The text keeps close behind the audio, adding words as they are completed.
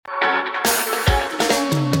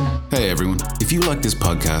everyone. If you like this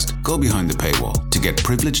podcast, go behind the paywall to get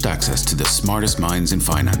privileged access to the smartest minds in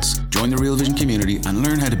finance. Join the Real Vision community and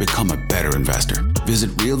learn how to become a better investor.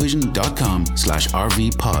 Visit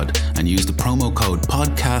realvision.com/RVPod and use the promo code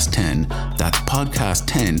podcast10, that's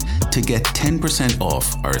podcast10, to get 10%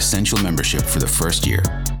 off our essential membership for the first year.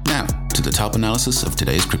 Now, to the top analysis of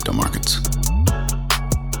today's crypto markets.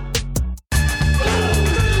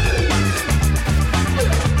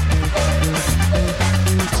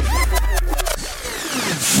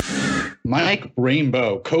 Mike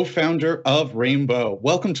Rainbow, co-founder of Rainbow.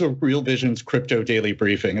 Welcome to Real Vision's Crypto Daily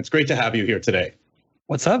Briefing. It's great to have you here today.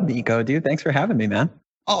 What's up, Nico, dude? Thanks for having me, man.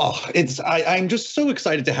 Oh, I'm just so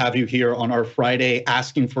excited to have you here on our Friday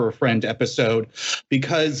Asking for a Friend episode,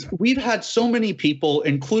 because we've had so many people,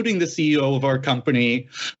 including the CEO of our company,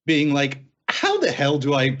 being like, how the hell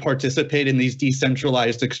do I participate in these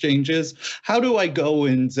decentralized exchanges? How do I go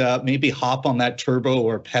and maybe hop on that Turbo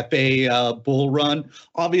or Pepe bull run?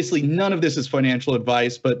 Obviously, none of this is financial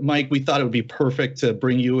advice, but Mike, we thought it would be perfect to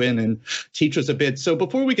bring you in and teach us a bit. So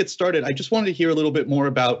before we get started, I just wanted to hear a little bit more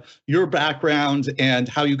about your background and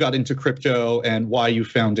how you got into crypto and why you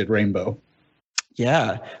founded Rainbow.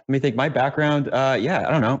 Yeah, let me think. My background, I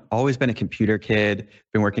don't know. Always been a computer kid,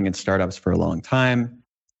 been working in startups for a long time.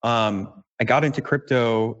 I got into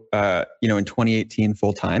crypto, in 2018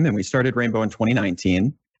 full time, and we started Rainbow in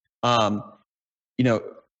 2019.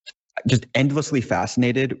 Just endlessly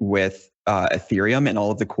fascinated with Ethereum and all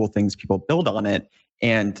of the cool things people build on it.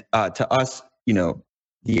 And to us,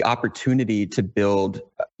 the opportunity to build,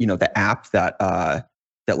 the app that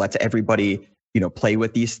lets everybody, play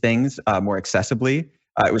with these things more accessibly.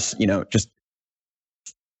 It was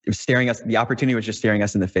staring us. The opportunity was just staring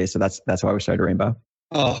us in the face. So that's why we started Rainbow.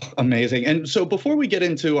 Oh, amazing. And so before we get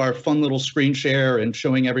into our fun little screen share and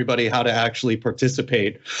showing everybody how to actually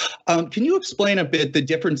participate, can you explain a bit the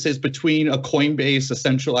differences between a Coinbase, a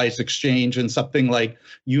centralized exchange, and something like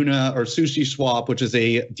Una or SushiSwap, which is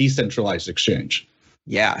a decentralized exchange?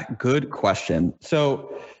 Yeah, good question.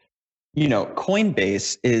 So,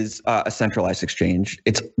 Coinbase is a centralized exchange.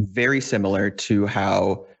 It's very similar to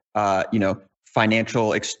how,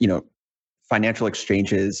 financial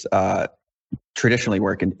exchanges traditionally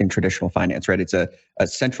work in traditional finance, right? It's a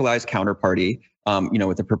centralized counterparty,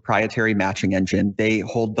 with a proprietary matching engine. They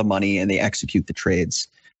hold the money and they execute the trades.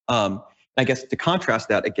 I guess to contrast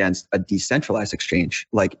that against a decentralized exchange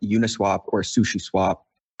like Uniswap or SushiSwap,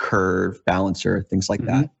 Curve, Balancer, things like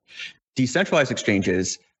that. Decentralized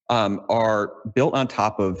exchanges are built on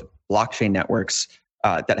top of blockchain networks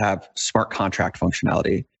that have smart contract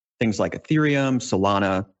functionality, things like Ethereum,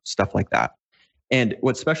 Solana, stuff like that. And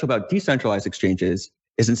what's special about decentralized exchanges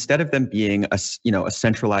is instead of them being a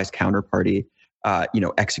centralized counterparty,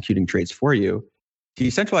 executing trades for you,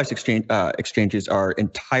 decentralized exchanges are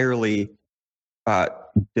entirely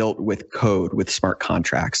built with code, with smart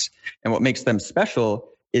contracts. And what makes them special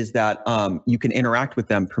is that you can interact with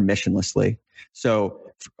them permissionlessly. So,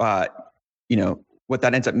 what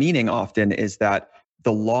that ends up meaning often is that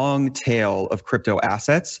the long tail of crypto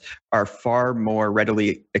assets are far more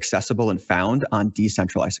readily accessible and found on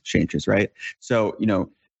decentralized exchanges, right? So,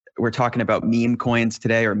 we're talking about meme coins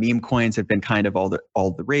today, or meme coins have been kind of all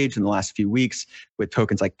the rage in the last few weeks, with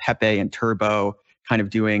tokens like Pepe and Turbo kind of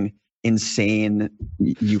doing insane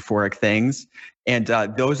euphoric things. And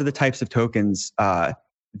those are the types of tokens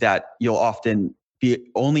that you'll often be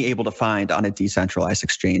only able to find on a decentralized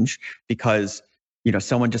exchange, because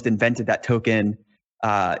someone just invented that token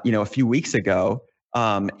a few weeks ago,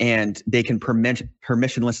 and they can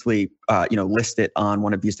permissionlessly, list it on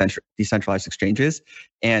one of these decentralized exchanges.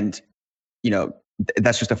 And,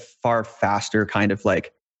 that's just a far faster kind of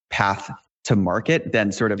like path to market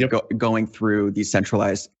than sort of going through these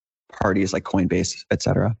centralized parties like Coinbase, et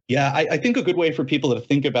cetera. Yeah, I think a good way for people to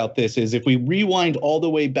think about this is if we rewind all the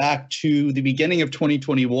way back to the beginning of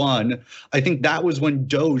 2021, I think that was when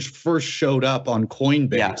Doge first showed up on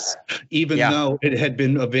Coinbase, even though it had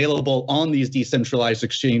been available on these decentralized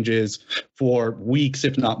exchanges for weeks,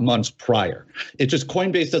 if not months prior. It just,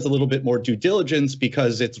 Coinbase does a little bit more due diligence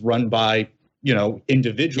because it's run by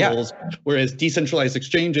individuals, whereas decentralized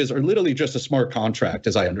exchanges are literally just a smart contract,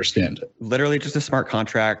 as I understand it. Literally just a smart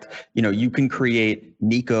contract. You can create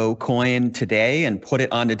Nico coin today and put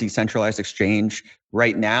it on a decentralized exchange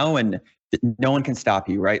right now, and no one can stop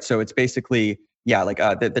you, right? So it's basically,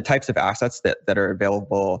 the types of assets that are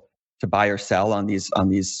available to buy or sell on these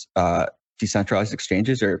decentralized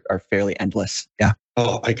exchanges are fairly endless. Yeah.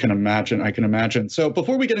 Oh, I can imagine. I can imagine. So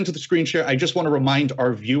before we get into the screen share, I just want to remind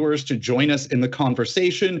our viewers to join us in the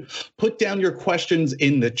conversation. Put down your questions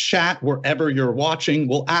in the chat wherever you're watching.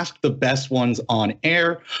 We'll ask the best ones on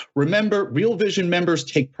air. Remember, Real Vision members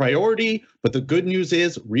take priority, but the good news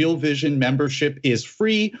is Real Vision membership is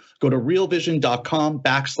free. Go to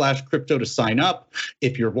realvision.com/crypto to sign up.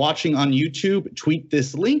 If you're watching on YouTube, tweet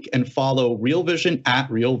this link and follow Real Vision at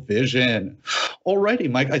Real Vision. All righty,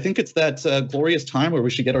 Mike, I think it's that glorious time where we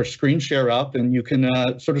should get our screen share up and you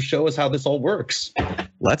can sort of show us how this all works.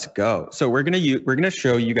 Let's go. So we're gonna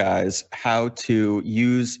show you guys how to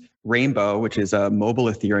use Rainbow, which is a mobile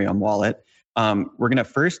Ethereum wallet. We're gonna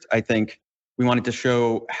first, I think, we wanted to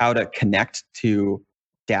show how to connect to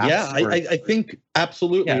dApps. Yeah, I think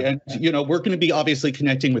absolutely. Yeah. And, we're going to be obviously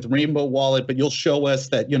connecting with Rainbow Wallet, but you'll show us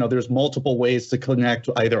that, there's multiple ways to connect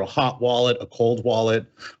to either a hot wallet, a cold wallet,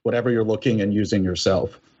 whatever you're looking and using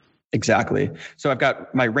yourself. Exactly. So I've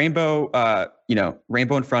got my Rainbow,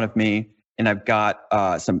 Rainbow in front of me, and I've got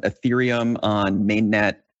some Ethereum on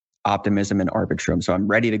mainnet, Optimism, and Arbitrum. So I'm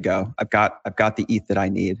ready to go. I've got the ETH that I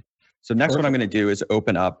need. So next, what I'm going to do is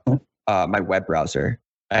open up my web browser.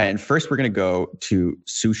 And first, we're going to go to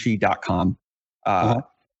sushi.com.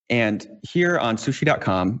 And here on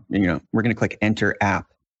sushi.com, we're going to click Enter App.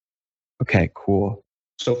 Okay, cool.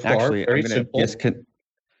 So far, actually, very simple.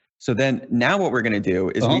 So then now what we're going to do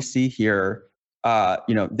is we see here,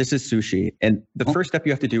 this is Sushi. And the first step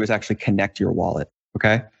you have to do is actually connect your wallet.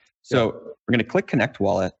 Okay. So we're going to click Connect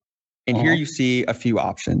Wallet. And here you see a few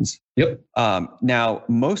options. Yep. Now,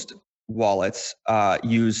 most wallets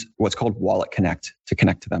use what's called Wallet Connect to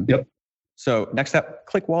connect to them. Yep. So next step,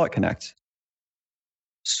 click Wallet Connect.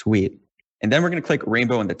 Sweet. And then we're going to click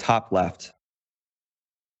Rainbow in the top left.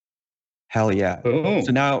 Hell yeah. Boom.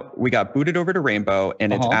 So now we got booted over to Rainbow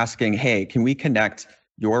and it's asking, hey, can we connect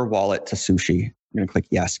your wallet to Sushi? I'm going to click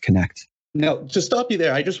yes, connect. Now, to stop you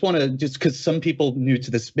there, I just want to, just because some people new to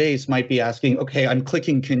the space might be asking, okay, I'm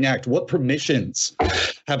clicking connect. What permissions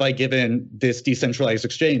have I given this decentralized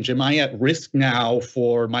exchange? Am I at risk now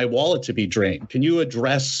for my wallet to be drained? Can you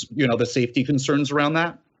address, the safety concerns around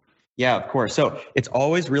that? Yeah, of course. So it's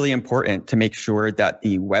always really important to make sure that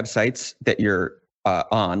the websites that you're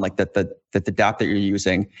on, like that the dApp that you're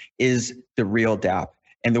using is the real dApp.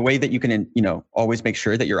 And the way that you can, always make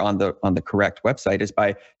sure that you're on the correct website is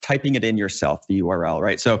by typing it in yourself, the URL,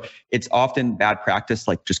 right? So it's often bad practice,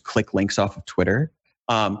 like just click links off of Twitter.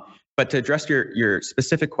 But to address your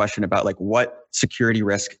specific question about like what security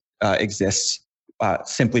risk exists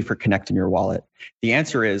simply for connecting your wallet, the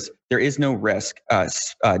answer is there is no risk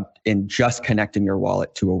in just connecting your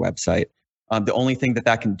wallet to a website. The only thing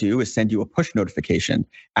that can do is send you a push notification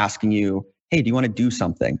asking you, hey, do you want to do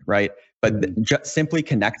something, right? But just simply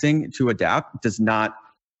connecting to a dApp does not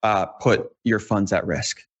put your funds at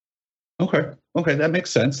risk. Okay, that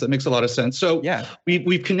makes sense. That makes a lot of sense. So yeah,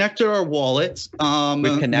 we've connected our wallets.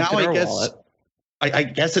 We've connected our wallet. I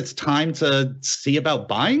guess it's time to see about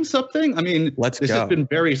buying something. I mean, this has been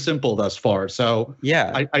very simple thus far. So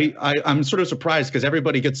yeah, I'm sort of surprised because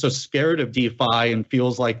everybody gets so scared of DeFi and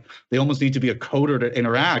feels like they almost need to be a coder to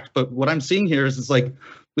interact. But what I'm seeing here is it's like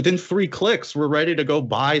within 3 clicks, we're ready to go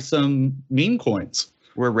buy some meme coins.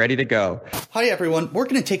 We're ready to go. Hi, everyone. We're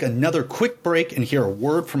going to take another quick break and hear a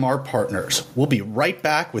word from our partners. We'll be right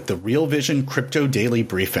back with the Real Vision Crypto Daily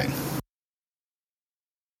Briefing.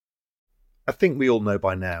 I think we all know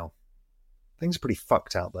by now, things are pretty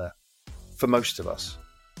fucked out there, for most of us.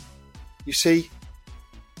 You see,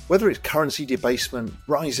 whether it's currency debasement,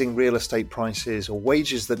 rising real estate prices, or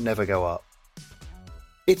wages that never go up,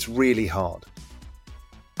 it's really hard.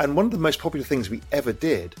 And one of the most popular things we ever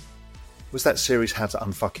did was that series, How to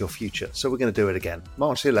Unfuck Your Future. So we're going to do it again.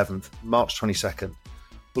 March the 11th, March 22nd.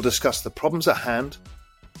 We'll discuss the problems at hand,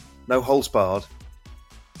 no holds barred,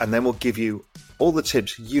 and then we'll give you all the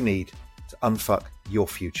tips you need to unfuck your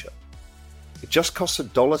future. It just costs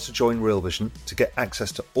 $1 to join Real Vision. To get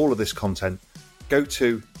access to all of this content, go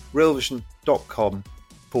to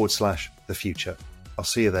realvision.com/thefuture. I'll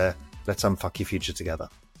see you there. Let's unfuck your future together.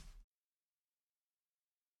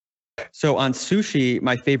 So on Sushi,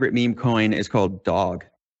 my favorite meme coin is called Dog.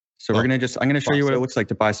 So I'm going to show you what it looks like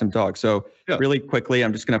to buy some Dog. So really quickly,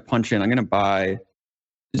 I'm just going to punch in. I'm going to buy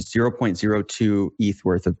 0.02 ETH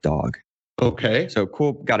worth of Dog. Okay. So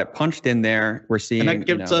cool. Got it punched in there. We're seeing and that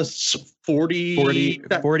gives us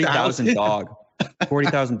 40,000 Dog,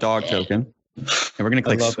 40,000 Dog token. And we're going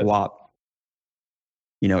to click swap.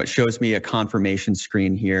 It shows me a confirmation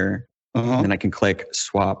screen here. And then I can click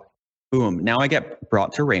swap. Boom. Now I get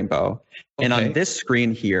brought to Rainbow. And on this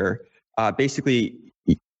screen here, basically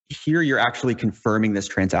here you're actually confirming this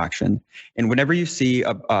transaction. And whenever you see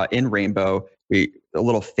in Rainbow, a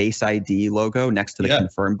little Face ID logo next to the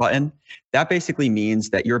confirm button, that basically means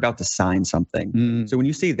that you're about to sign something. So when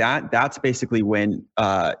you see that, that's basically when,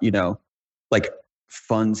 like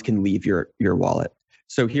funds can leave your wallet.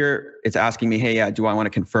 So here it's asking me, hey, do I want to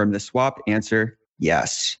confirm this swap? Answer,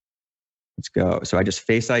 yes. Let's go. So I just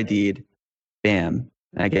Face ID'd, bam,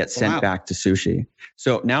 and I get sent back to Sushi.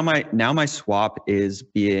 So now my swap is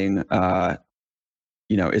being, my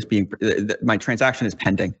transaction is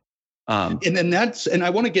pending. And I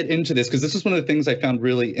want to get into this because this is one of the things I found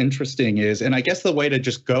really interesting and I guess the way to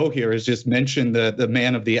just go here is just mention the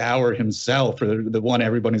man of the hour himself, or the one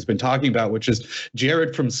everybody's been talking about, which is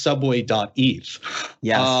Jared from Subway.eth.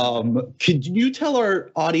 Yes. Could you tell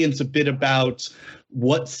our audience a bit about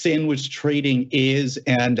what sandwich trading is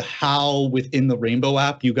and how within the Rainbow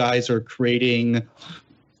app you guys are creating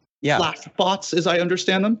flash bots, as I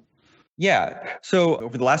understand them? Yeah. So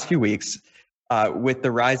over the last few weeks, with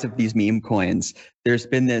the rise of these meme coins, there's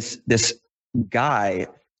been this guy,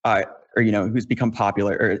 who's become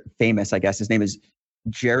popular or famous, I guess. His name is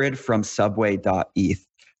Jared from Subway.eth.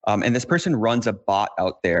 And this person runs a bot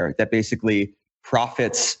out there that basically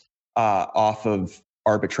profits off of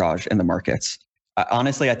arbitrage in the markets.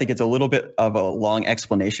 Honestly, I think it's a little bit of a long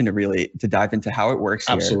explanation to dive into how it works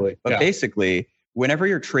here. Absolutely. But basically, whenever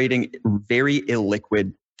you're trading very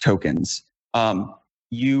illiquid tokens,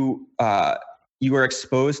 you are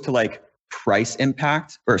exposed to like price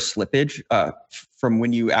impact or slippage from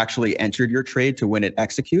when you actually entered your trade to when it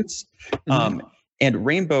executes. And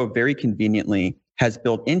Rainbow very conveniently has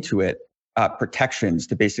built into it protections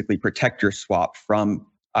to basically protect your swap from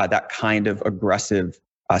that kind of aggressive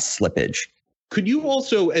slippage. Could you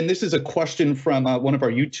also, and this is a question from one of our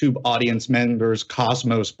YouTube audience members,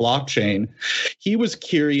 Cosmos Blockchain, he was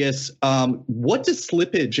curious, what does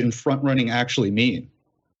slippage in front running actually mean?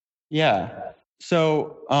 Yeah.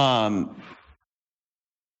 So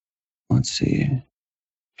let's see.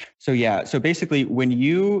 So basically when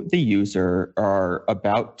you, the user, are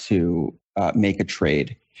about to make a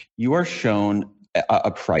trade, you are shown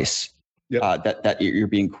a price that you're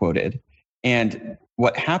being quoted. And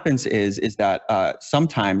what happens is that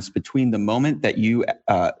sometimes between the moment that you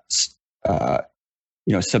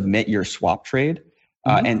submit your swap trade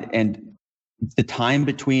and the time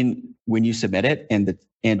between when you submit it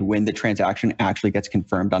and when the transaction actually gets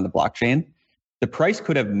confirmed on the blockchain, the price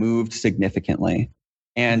could have moved significantly.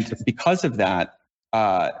 And because of that,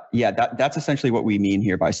 that's essentially what we mean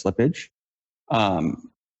here by slippage.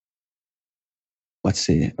 Let's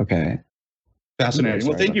see. Okay. Fascinating.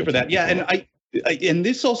 Well, thank you for that. Yeah, and and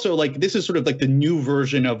this also, like, this is sort of like the new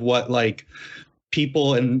version of what like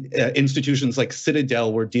people and institutions like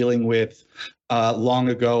Citadel were dealing with long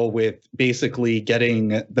ago, with basically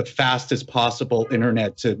getting the fastest possible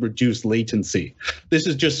internet to reduce latency. This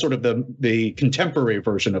is just sort of the contemporary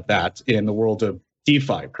version of that in the world of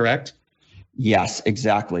DeFi, correct? Yes,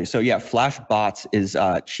 exactly. So yeah, Flash Bots is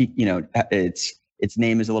cheap. Its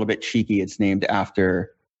name is a little bit cheeky. It's named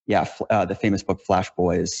after the famous book Flash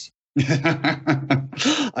Boys.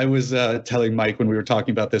 I was telling Mike when we were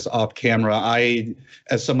talking about this off camera, I,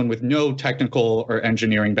 as someone with no technical or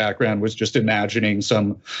engineering background, was just imagining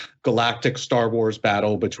some galactic Star Wars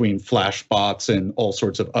battle between Flash bots and all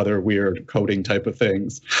sorts of other weird coding type of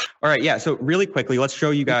things. All right, yeah. So really quickly, let's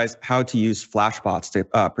show you guys how to use Flash bots to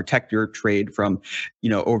protect your trade from,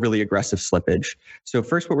 overly aggressive slippage. So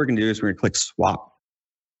first, what we're going to do is we're going to click swap.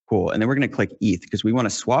 Cool. And then we're going to click ETH because we want to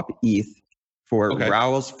swap ETH for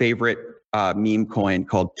Raul's favorite meme coin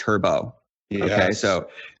called Turbo. Yes. Okay,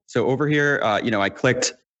 so over here, I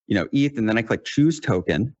clicked, ETH, and then I clicked choose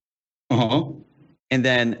token. And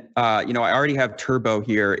then, I already have Turbo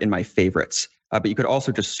here in my favorites, but you could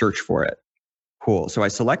also just search for it. Cool. So I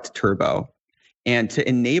select Turbo, and to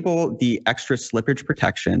enable the extra slippage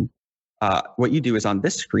protection, what you do is on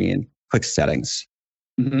this screen, click settings,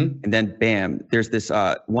 and then bam, there's this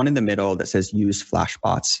one in the middle that says use Flash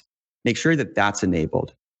bots. Make sure that that's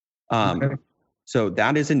enabled. So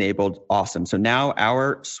that is enabled. Awesome. So now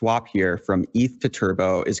our swap here from ETH to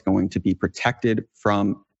Turbo is going to be protected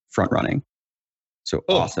from front running. So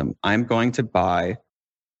awesome. I'm going to buy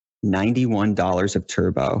 $91 of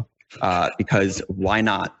Turbo because why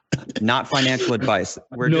not? Not financial advice.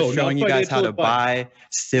 We're just showing you guys how to buy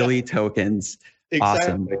silly tokens. Exactly.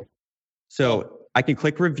 Awesome. So I can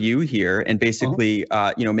click review here and basically,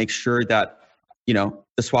 make sure that,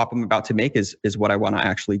 the swap I'm about to make is what I want to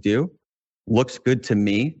actually do. Looks good to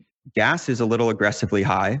me. Gas is a little aggressively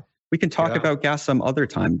high. We can talk about gas some other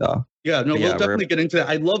time though. Yeah, no, But we'll yeah, definitely get into that.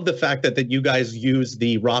 I love the fact that you guys use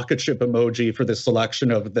the rocket ship emoji for the selection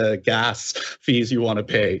of the gas fees you want to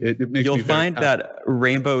pay. It makes you'll me very find happy. that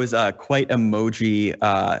Rainbow is quite emoji,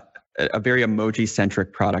 a very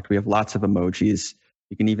emoji-centric product. We have lots of emojis.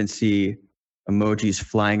 You can even see emojis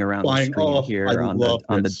flying around the screen here on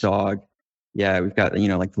the dog. Yeah, we've got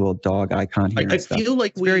like the little dog icon here. I feel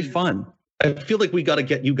like it's very fun. I feel like we got to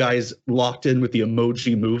get you guys locked in with the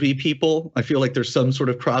emoji movie people. I feel like there's some sort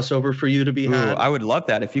of crossover for you to be had. I would love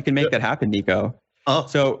that if you can make that happen, Nico.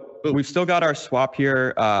 We've still got our swap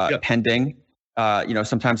here pending.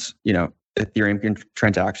 Sometimes Ethereum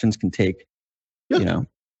transactions can take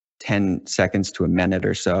 10 seconds to a minute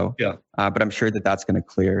or so. Yeah. But I'm sure that's going to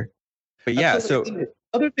clear. But yeah, the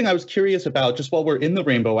other thing I was curious about, just while we're in the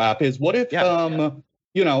Rainbow app, is what if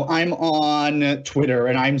I'm on Twitter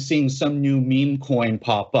and I'm seeing some new meme coin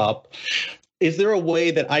pop up. Is there a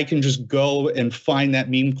way that I can just go and find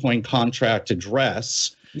that meme coin contract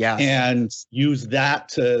address and use that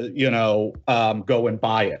to, go and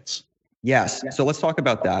buy it? Yes. So let's talk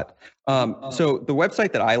about that. So the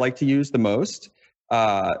website that I like to use the most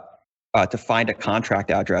to find a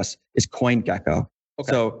contract address is CoinGecko.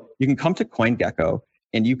 Okay. So you can come to CoinGecko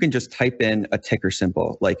and you can just type in a ticker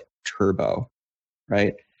symbol like Turbo.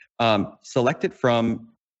 Right? Select it from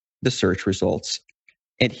the search results.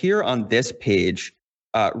 And here on this page,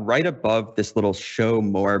 right above this little show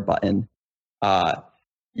more button,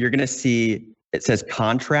 you're going to see it says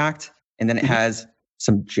contract, and then it has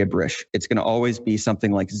some gibberish. It's going to always be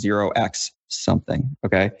something like 0x something.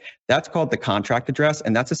 Okay. That's called the contract address.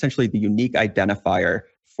 And that's essentially the unique identifier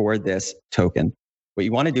for this token. What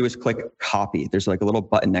you want to do is click copy. There's like a little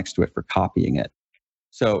button next to it for copying it.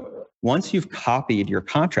 So once you've copied your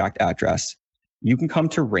contract address, you can come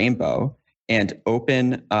to Rainbow and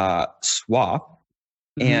open Swap,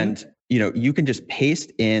 and you can just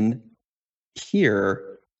paste in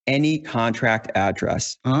here any contract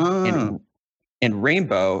address. And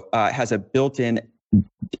Rainbow has a built-in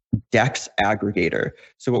DEX aggregator.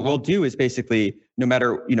 So what we'll do is basically, no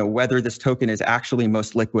matter whether this token is actually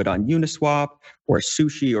most liquid on Uniswap or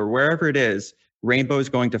Sushi or wherever it is, Rainbow is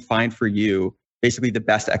going to find for you basically the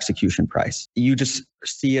best execution price. You just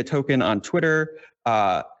see a token on Twitter,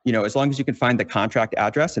 as long as you can find the contract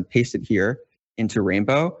address and paste it here into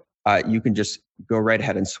Rainbow, you can just go right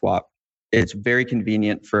ahead and swap. It's very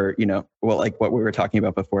convenient for, like what we were talking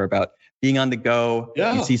about before about being on the go.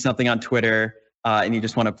 Yeah. You see something on Twitter and you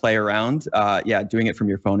just want to play around. Doing it from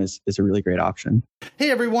your phone is a really great option. Hey,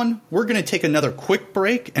 everyone. We're going to take another quick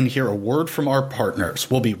break and hear a word from our partners.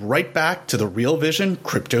 We'll be right back to the Real Vision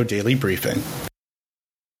Crypto Daily Briefing.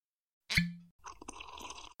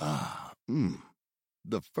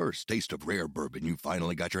 The first taste of rare bourbon you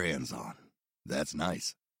finally got your hands on. That's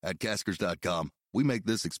nice. At Caskers.com, we make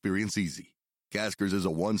this experience easy. Caskers is a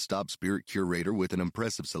one-stop spirit curator with an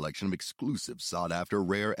impressive selection of exclusive, sought-after,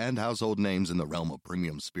 rare, and household names in the realm of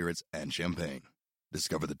premium spirits and champagne.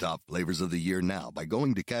 Discover the top flavors of the year now by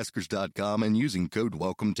going to Caskers.com and using code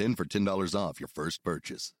WELCOME10 for $10 off your first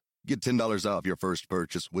purchase. Get $10 off your first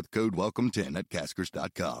purchase with code WELCOME10 at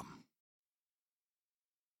Caskers.com.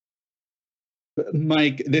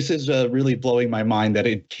 Mike, this is really blowing my mind that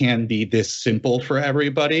it can be this simple for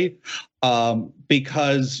everybody.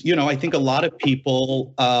 Because, I think a lot of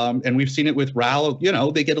people, and we've seen it with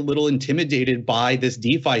Raul, they get a little intimidated by this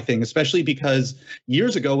DeFi thing, especially because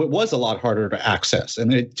years ago it was a lot harder to access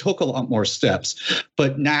and it took a lot more steps.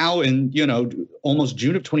 But now in, almost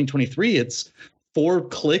June of 2023, it's 4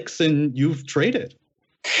 clicks and you've traded.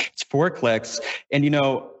 It's 4 clicks. And,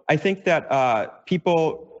 I think that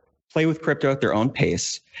people play with crypto at their own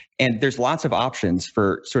pace. And there's lots of options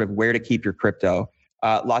for sort of where to keep your crypto.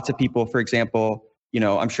 Lots of people, for example,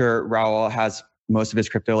 I'm sure Raul has most of his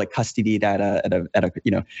crypto like custodied at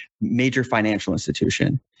a major financial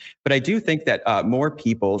institution. But I do think that more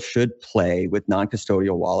people should play with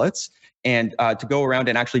non-custodial wallets and to go around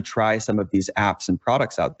and actually try some of these apps and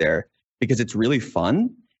products out there because it's really fun.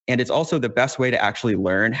 And it's also the best way to actually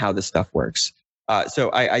learn how this stuff works. So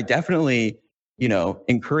I definitely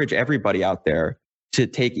encourage everybody out there to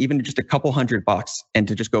take even just a couple $100 and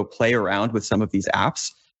to just go play around with some of these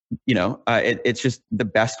apps. It's just the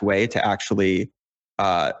best way to actually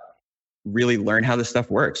really learn how this stuff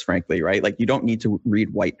works, frankly, right? Like you don't need to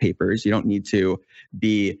read white papers. You don't need to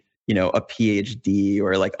be, a PhD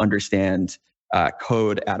or like understand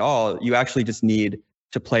code at all. You actually just need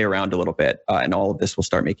to play around a little bit and all of this will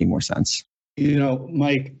start making more sense.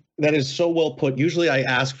 Mike, that is so well put. Usually I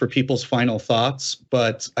ask for people's final thoughts,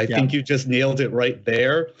 but I think you just nailed it right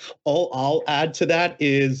there. All I'll add to that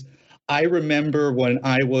is I remember when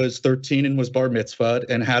I was 13 and was bar mitzvahed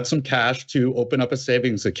and had some cash to open up a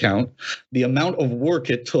savings account, the amount of work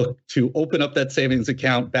it took to open up that savings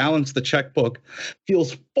account, balance the checkbook,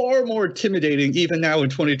 feels far more intimidating even now in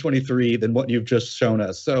 2023 than what you've just shown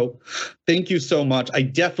us. So thank you so much. I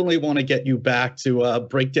definitely want to get you back to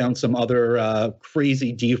break down some other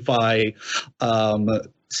crazy DeFi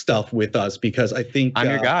stuff with us, because I think I'm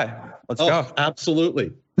your guy. Let's go.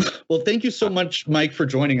 Absolutely. Well, thank you so much, Mike, for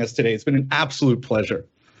joining us today. It's been an absolute pleasure.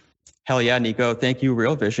 Hell yeah, Nico. Thank you,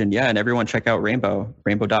 Real Vision. Yeah, and everyone check out Rainbow,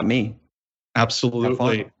 rainbow.me.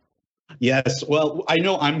 Absolutely. Yes. Well, I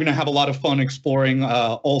know I'm going to have a lot of fun exploring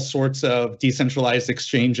all sorts of decentralized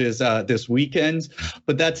exchanges this weekend,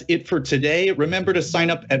 but that's it for today. Remember to sign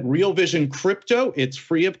up at Real Vision Crypto. It's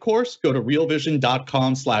free, of course. Go to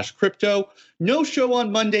realvision.com/crypto. No show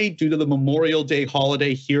on Monday due to the Memorial Day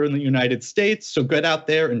holiday here in the United States. So get out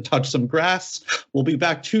there and touch some grass. We'll be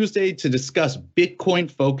back Tuesday to discuss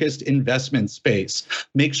Bitcoin-focused investment space.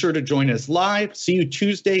 Make sure to join us live. See you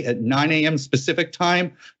Tuesday at 9 a.m. Pacific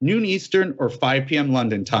time, noon Eastern, or 5 p.m.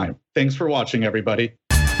 London time. Thanks for watching, everybody.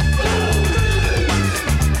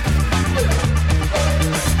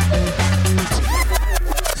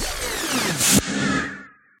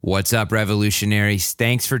 What's up, revolutionaries?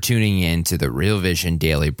 Thanks for tuning in to the Real Vision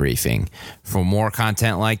Daily Briefing. For more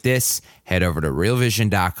content like this, head over to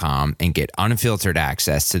realvision.com and get unfiltered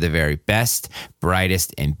access to the very best,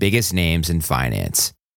 brightest, and biggest names in finance.